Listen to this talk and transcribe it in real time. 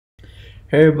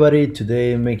Hey everybody,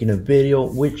 today I'm making a video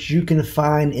which you can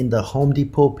find in the Home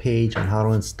Depot page on how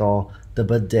to install the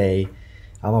bidet.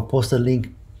 I'm gonna post a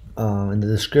link in the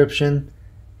description,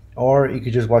 or you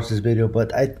could just watch this video,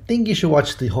 but I think you should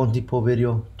watch the Home Depot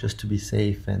video just to be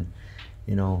safe, and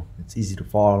it's easy to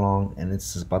follow along and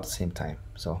it's about the same time.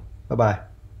 So bye bye.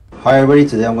 Hi everybody,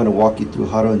 today I'm going to walk you through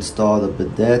how to install the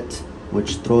bidet,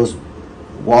 which throws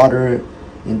water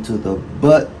into the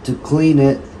butt to clean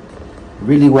it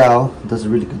really well. Does a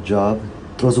really good job.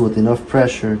 Throws it with enough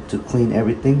pressure to clean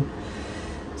everything.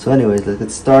 So anyways, let's get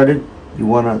started. You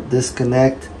want to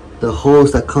disconnect the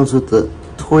hose that comes with the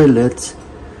toilet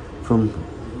from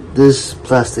this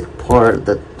plastic part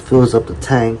that fills up the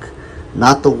tank,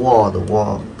 not the wall. The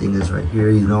wall thing is right here.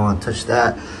 You don't want to touch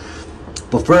that.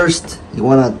 But first, you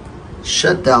want to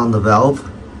shut down the valve.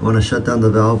 You want to shut down the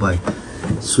valve by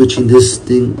switching this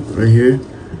thing right here,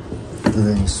 and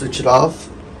then you switch it off.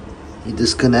 You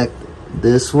disconnect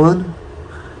this one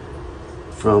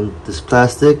from this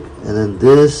plastic, and then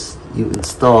this you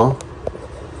install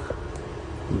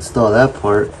that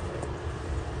part,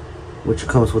 which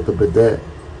comes with the bidet.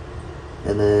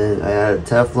 And then I added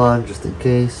Teflon just in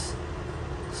case.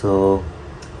 So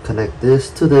connect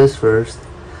this to this first,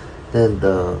 then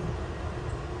the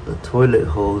toilet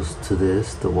hose to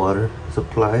this, the water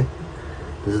supply.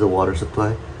 This is the water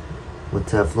supply with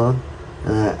Teflon.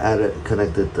 And I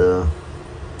connected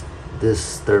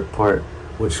this third part,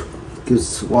 which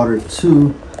gives water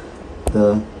to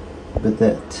the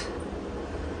bidet.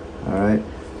 Alright,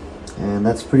 and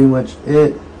that's pretty much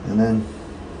it. And then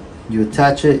you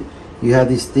attach it. You have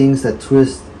these things that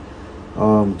twist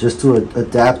just to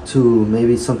adapt to,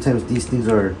 maybe sometimes these things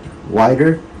are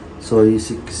wider, so you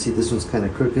see this one's kind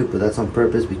of crooked, but that's on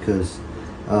purpose because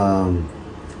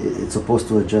it's supposed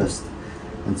to adjust.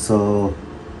 And so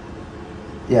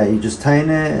yeah, you just tighten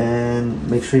it, and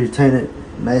make sure you tighten it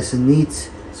nice and neat,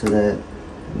 so that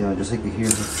just like you hear.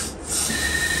 So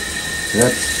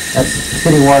that's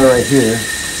hitting water right here,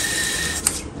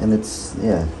 and it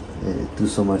do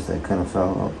so much that it kind of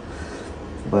fell out.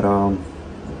 But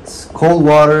it's cold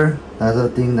water. That's a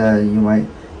thing that you might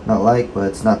not like, but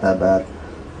it's not that bad.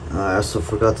 I also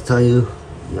forgot to tell you,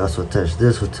 you also attach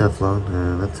this with Teflon,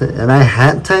 and that's it. And I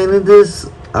hand tightened this.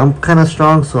 I'm kind of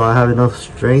strong, so I have enough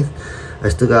strength. I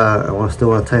still want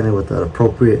to tighten it with the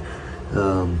appropriate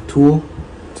tool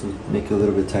to make it a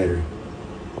little bit tighter.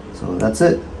 So that's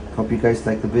it. Hope you guys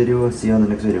liked the video. See you on the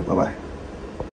next video. Bye bye.